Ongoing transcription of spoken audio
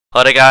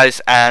Hello there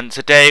guys, and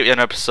today we have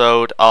an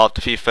episode of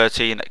the FIFA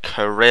 13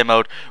 career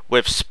mode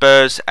with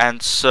Spurs,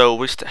 and so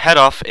we head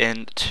off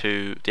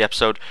into the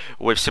episode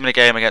with similar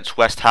game against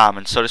West Ham.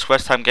 And so this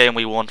West Ham game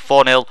we won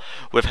 4-0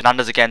 with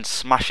Hernandez again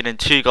smashing in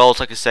 2 goals.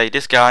 Like I say,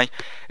 this guy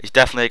is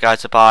definitely a guy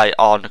to buy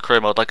on the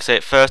career mode. Like I say,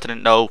 at first I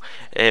didn't know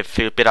if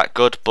he would be that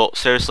good, but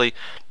seriously,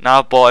 now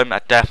I've bought him,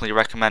 I definitely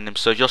recommend him.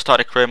 So if you're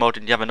starting a career mode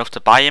and you have enough to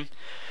buy him,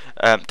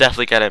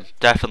 definitely get him,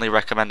 definitely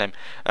recommend him.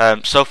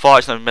 So far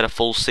it's never been a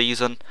full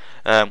season.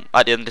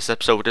 At the end of this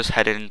episode we're just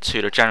heading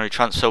into the January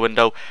transfer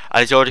window,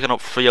 and he's already gone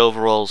up 3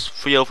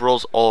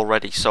 overalls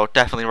already, so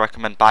definitely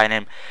recommend buying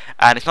him.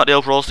 And it's not the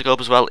overalls to go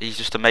up as well, he's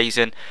just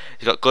amazing.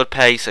 He's got good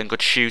pace and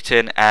good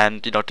shooting,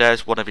 and you know,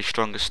 there's one of his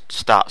strongest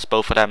stats,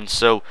 both of them,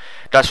 so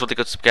that's really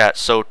good to get,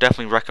 so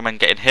definitely recommend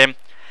getting him.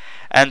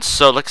 And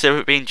so, like I say, with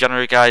it being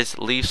January, guys,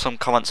 leave some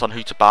comments on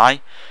who to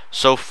buy.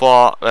 So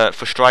far,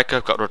 for striker,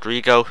 I've got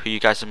Rodrigo, who you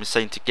guys have been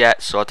saying to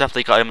get, so I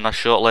definitely got him on our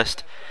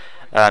shortlist.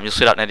 You'll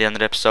see that near the end of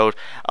the episode,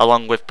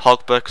 along with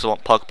Pogba, because I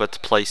want Pogba to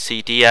play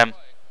CDM.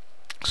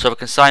 So if I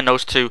can sign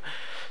those two,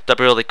 that'd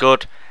be really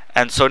good.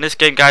 And so in this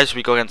game, guys,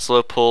 we go against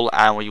Liverpool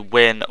and we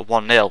win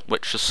 1-0,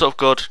 which is sort of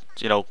good,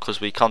 you know,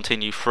 because we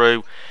continue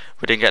through.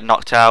 We didn't get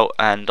knocked out,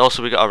 and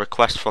also we got a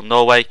request from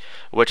Norway,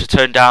 which I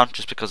turned down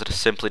just because I just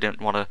simply didn't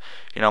want to,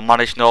 you know,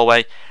 manage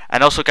Norway.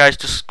 And also, guys,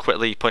 just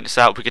quickly point this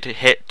out: if we could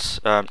hit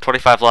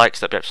 25 likes,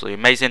 that'd be absolutely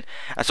amazing.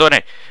 And so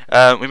anyway,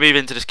 we move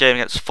into this game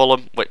against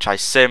Fulham, which I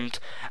simmed,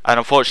 and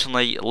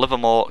unfortunately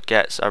Livermore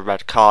gets a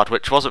red card,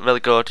 which wasn't really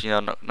good, you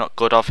know, not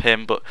good of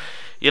him, but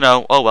you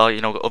know, oh well,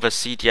 you know, other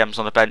CDMs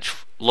on the bench.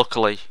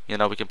 Luckily, you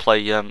know, we can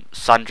play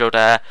Sandro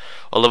there,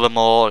 or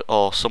Livermore,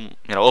 or some,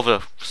 you know, other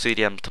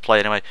CDMs to play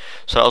anyway.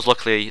 So it was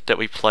luckily that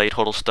we played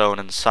Huddlestone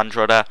and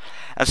Sandro there.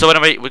 And so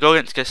anyway, we go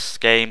into this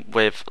game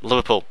with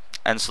Liverpool.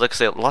 And so like I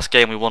say, last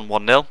game we won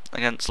 1-0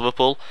 against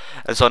Liverpool.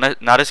 And so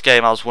now this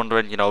game I was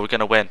wondering, you know, we're going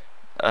to win.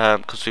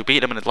 Because we beat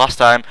them in the last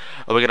time,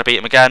 are we going to beat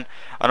them again?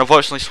 And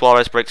unfortunately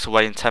Suarez breaks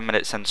away in 10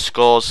 minutes and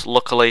scores,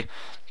 luckily.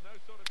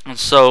 And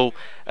so,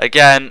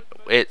 again,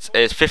 it's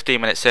 15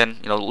 minutes in,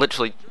 you know,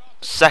 literally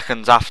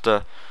seconds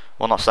after,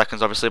 well, not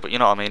seconds obviously, but you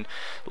know what I mean,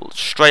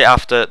 straight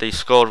after they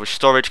scored with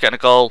Sturridge getting a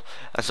goal.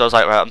 And so I was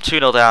like, right, I'm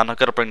 2-0 down, I've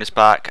got to bring this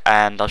back.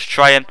 And I was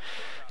trying,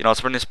 you know,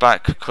 to bring this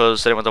back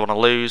because I didn't want to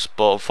lose,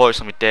 but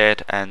unfortunately we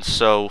did. And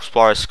so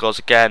Suarez scores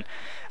again,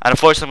 and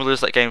unfortunately we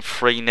lose that game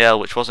 3-0,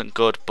 which wasn't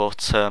good,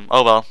 but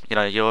oh well, you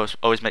know, you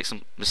always make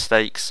some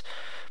mistakes.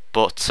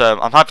 But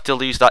I'm happy to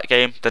lose that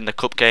game, then the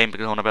cup game,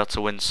 because I want to be able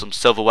to win some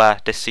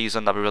silverware this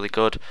season. That'd be really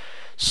good.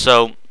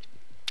 So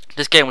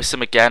this game we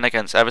sim again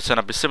against Everton.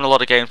 I've been simming a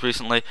lot of games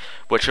recently,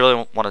 which I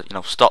really want to, you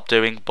know, stop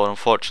doing. But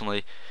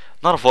unfortunately,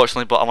 not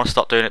unfortunately, but I want to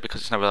stop doing it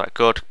because it's never that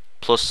good.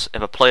 Plus,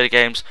 if I play the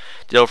games,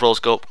 the overalls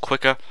go up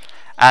quicker.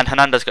 And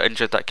Hernandez got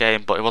injured that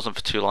game, but it wasn't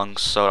for too long,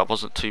 so that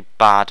wasn't too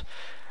bad.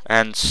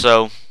 And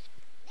so,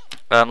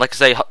 like I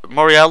say,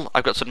 Muriel,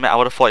 I've got to admit, I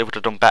would have thought he would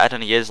have done better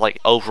than he is, like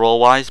overall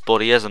wise, but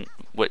he isn't,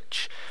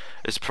 which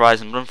is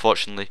surprising,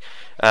 unfortunately.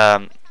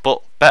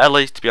 But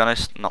betterly, to be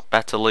honest, not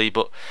betterly,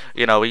 but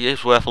you know, he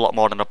is worth a lot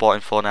more than I bought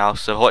him for now.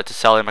 So if I wanted to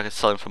sell him, I could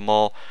sell him for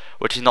more,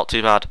 which is not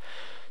too bad.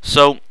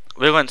 So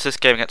we went to this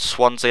game against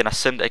Swansea, and I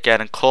simmed it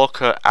again, and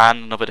Corker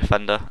and another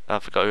defender, I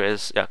forgot who it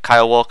is, yeah,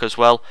 Kyle Walker as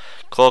well.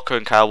 Corker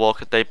and Kyle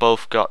Walker, they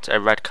both got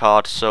a red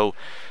card, so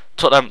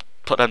put them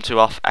two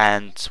off,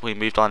 and we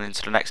moved on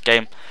into the next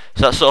game.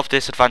 So that's sort of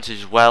disadvantage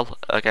as well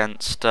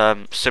against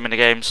simming the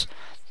games.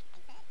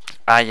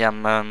 I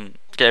am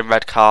getting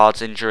red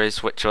cards,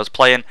 injuries, which I was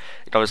playing,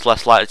 you know, is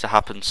less likely to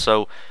happen.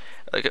 So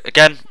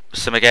again,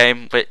 sim a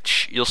game,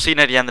 which you'll see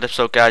near the end of the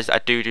episode, guys. I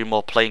do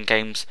more playing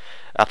games.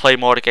 I play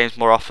more of the games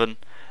more often.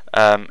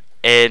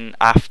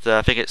 After,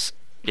 I think it's,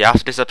 yeah,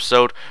 after this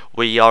episode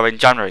we are in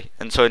January,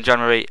 and so in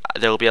January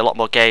there will be a lot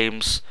more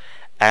games,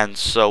 and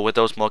so with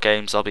those more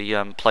games I'll be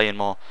playing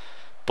more.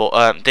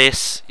 But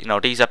this, you know,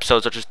 these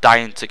episodes are just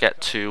dying to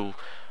get to,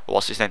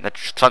 what's his name, the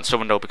transfer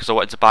window, because I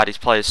wanted to buy these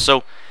players.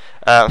 So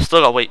I've still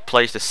got to wait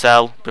players to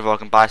sell before I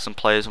can buy some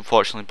players,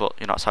 unfortunately, but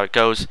you know, that's how it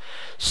goes.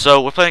 So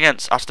we're playing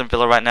against Aston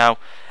Villa right now,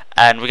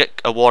 and we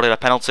get awarded a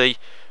penalty,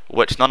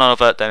 which none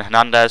other than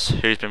Hernandez,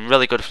 who's been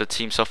really good for the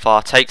team so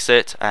far, takes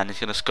it, and he's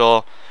going to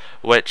score,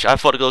 which I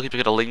thought the goalkeeper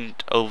could have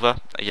leaned over,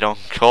 you know,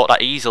 caught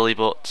that easily,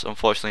 but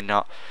unfortunately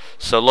not.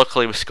 So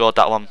luckily we scored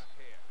that one.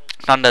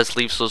 Hernandez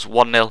leaves us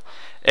 1-0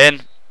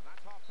 in,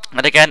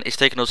 and again it's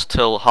taken us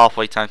till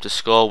halfway time to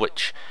score,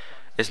 which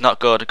is not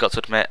good, I've got to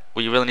admit.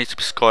 We really need to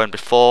be scoring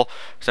before,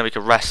 so then we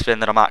can rest in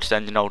the match,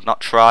 then, you know,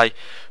 not try.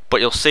 But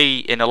you'll see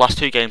in the last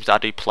 2 games that I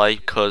do play,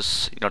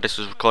 because, you know, this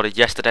was recorded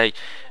yesterday,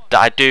 that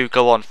I do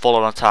go on full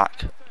on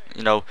attack,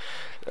 you know,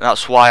 and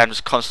that's why I'm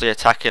just constantly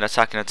attacking.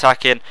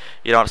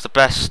 You know, it's the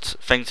best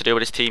thing to do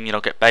with this team, you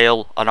know, get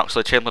Bale and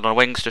Oxlade-Chamberlain on the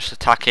wings, just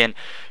attacking,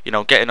 you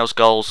know, getting those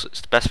goals,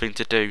 it's the best thing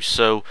to do.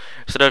 So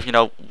instead of, you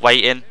know,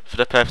 waiting for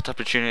the perfect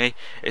opportunity,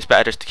 it's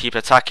better just to keep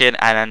attacking,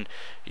 and then,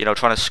 you know,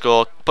 trying to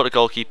score, put the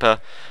goalkeeper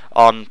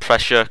on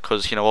pressure,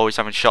 because, you know, always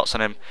having shots on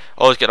him,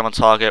 always get him on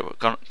target. We're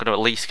going to at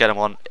least get him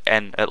on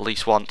in at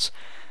least once.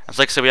 And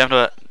so like I said, we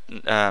have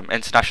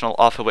international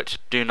offer, which I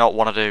do not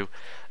want to do,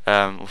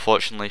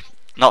 unfortunately.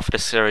 Not for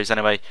this series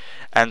anyway.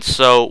 And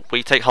so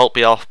we take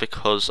Holtby off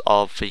because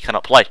of he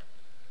cannot play.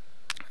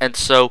 And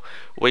so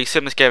we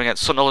sim this game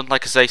against Sunderland.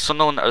 Like I say,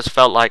 Sunderland, I just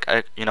felt like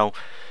I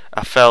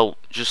felt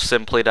just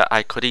simply that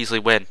I could easily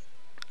win.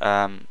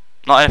 Not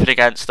anything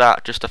against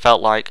that, just I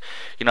felt like,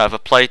 if I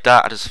played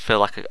that, I just feel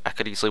like I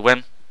could easily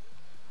win.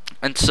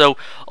 And so,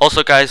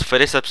 also guys, for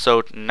this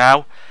episode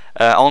now,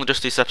 only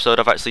just this episode,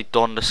 I've actually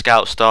done the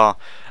Scout Star.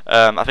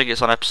 I think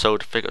it's on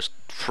episode, I think it was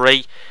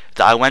 3,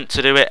 that I went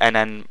to do it, and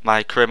then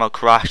my career mode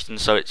crashed, and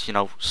so it's,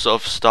 sort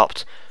of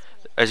stopped.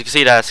 As you can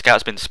see there, the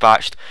Scout's been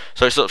dispatched,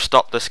 so it sort of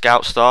stopped the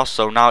Scout Star,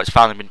 so now it's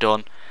finally been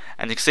done.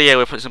 And you can see here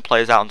we're putting some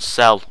players out on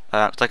sell.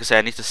 Like I say,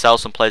 I need to sell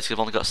some players because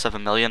I've only got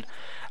 7 million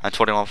and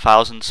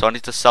 21,000, so I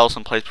need to sell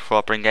some players before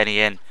I bring any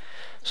in.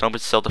 So I'm going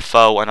to sell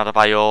Defoe, another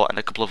Bayor, and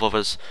a couple of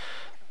others.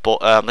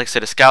 But like I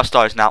said, the Scout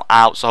Star is now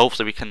out, so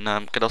hopefully we can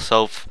get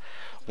ourselves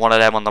one of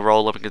them on the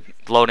roller. We can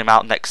loan him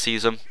out next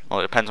season. Well,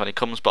 it depends when he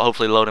comes, but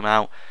hopefully loan him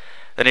out.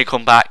 Then he'll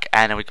come back,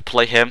 and then we can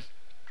play him,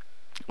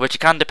 which it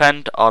can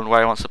depend on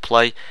where he wants to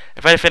play.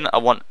 If anything, I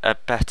want a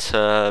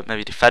better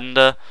maybe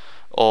defender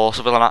or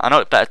something like that. I know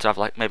it's better to have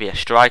like maybe a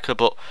striker,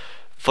 but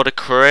for the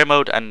career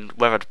mode and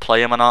whether I'd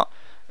play him or not,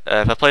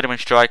 if I played him in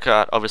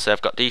striker, obviously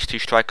I've got these 2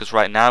 strikers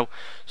right now,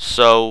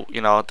 so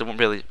there won't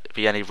really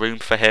be any room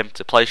for him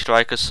to play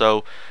striker. So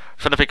I'm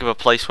trying to think of a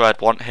place where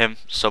I'd want him.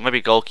 So maybe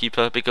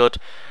goalkeeper would be good.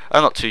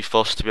 I'm not too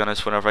fussed, to be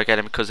honest, whenever I get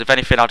him, because if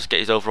anything I'll just get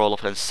his overall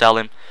up and then sell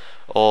him,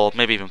 or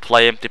maybe even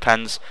play him,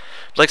 depends.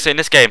 But like I say, in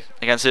this game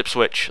against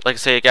Ipswich, like I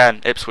say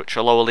again, Ipswich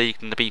are lower league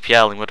than the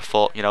BPL, and would have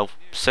thought,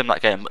 sim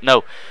that game. But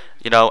no,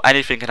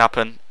 anything can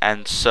happen,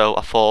 and so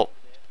I thought,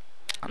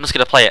 I'm just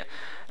going to play it.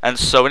 And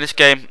so in this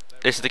game,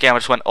 this is the game I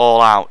just went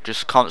all out,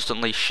 just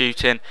constantly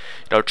shooting,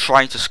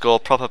 trying to score,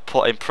 proper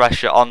putting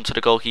pressure onto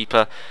the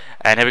goalkeeper.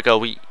 And here we go,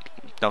 we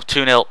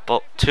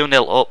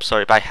 2-0 up,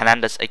 sorry, by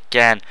Hernandez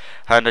again.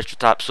 Hernandez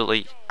just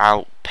absolutely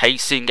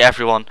outpacing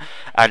everyone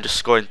and just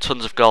scoring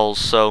tons of goals,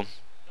 so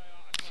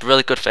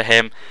really good for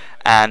him.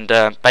 And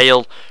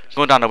Bale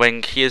going down the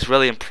wing, he has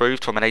really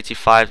improved from an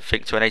 85 I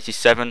think to an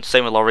 87.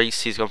 Same with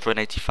Lloris, he's gone from an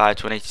 85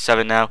 to an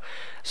 87 now.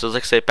 So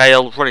like I say,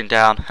 Bale running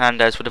down,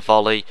 Hernandez with a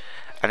volley,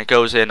 and it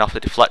goes in off the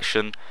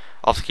deflection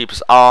off the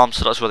keeper's arm,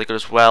 so that's really good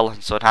as well.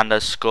 And so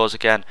Hernandez scores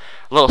again.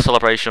 A little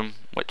celebration,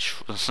 which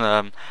was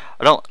I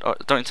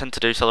don't intend to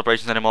do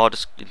celebrations anymore. I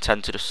just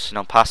intend to just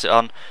pass it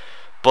on.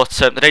 But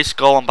they did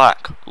score one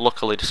back.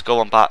 Luckily, to score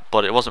one back,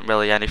 but it wasn't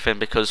really anything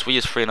because we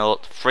was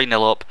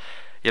 3-0 up.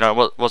 It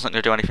wasn't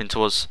going to do anything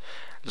to us.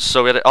 And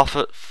so we had an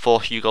offer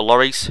for Hugo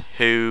Lloris,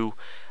 who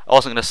I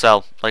wasn't going to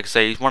sell. Like I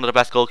say, he's one of the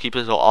best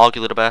goalkeepers, or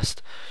arguably the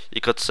best,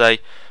 you could say.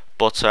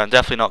 But I'm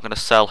definitely not going to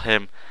sell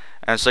him.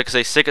 And so, like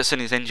I say, Sigurdsson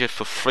is injured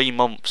for 3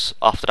 months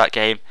after that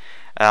game.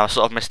 I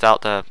sort of missed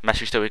out the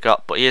message that we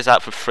got, but he is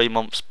out for 3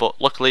 months. But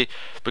luckily,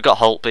 we got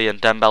Holtby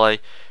and Dembele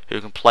who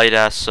can play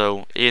there.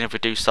 So even if we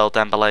do sell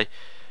Dembele,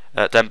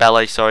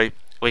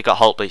 we got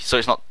Holtby, so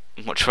it's not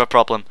much of a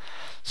problem.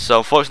 So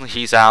unfortunately,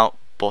 he's out,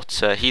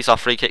 but he's our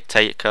free kick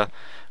taker.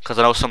 Because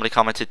I know somebody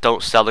commented,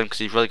 don't sell him because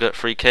he's really good at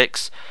free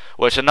kicks,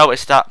 which I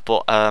noticed that,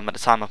 but at the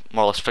time I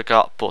more or less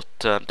forgot. But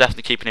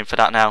definitely keeping him for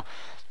that now.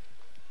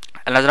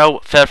 And as I know,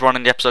 further on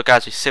in the episode,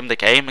 guys, we simmed the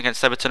game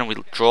against Everton and we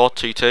drew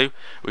 2-2.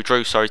 We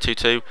drew, sorry,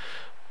 2-2.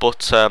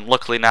 But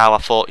luckily now I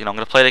thought, I'm going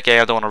to play the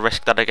game. I don't want to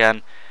risk that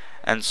again.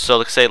 And so,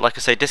 like I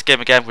say, this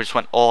game again, we just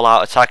went all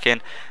out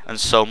attacking. And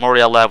so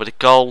Muriel there with a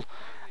goal.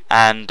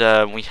 And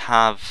I think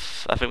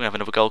we have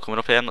another goal coming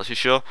up here. I'm not too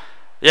sure.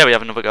 Yeah, we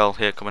have another goal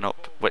here coming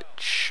up,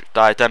 which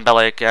died.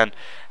 Dembele again,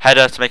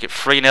 header to make it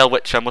 3-0,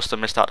 which I must have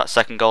missed out that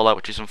second goal out,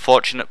 which is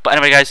unfortunate. But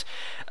anyway, guys,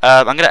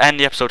 I'm going to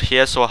end the episode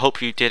here. So I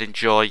hope you did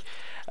enjoy.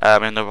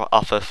 Another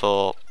offer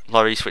for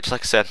Lloris, which,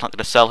 like I said, I'm not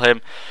going to sell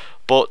him.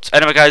 But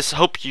anyway, guys,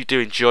 hope you do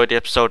enjoy the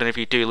episode, and if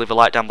you do, leave a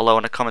like down below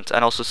and a comment,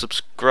 and also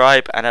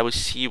subscribe, and I will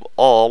see you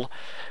all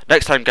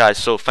next time, guys.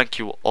 So thank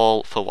you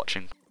all for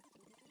watching.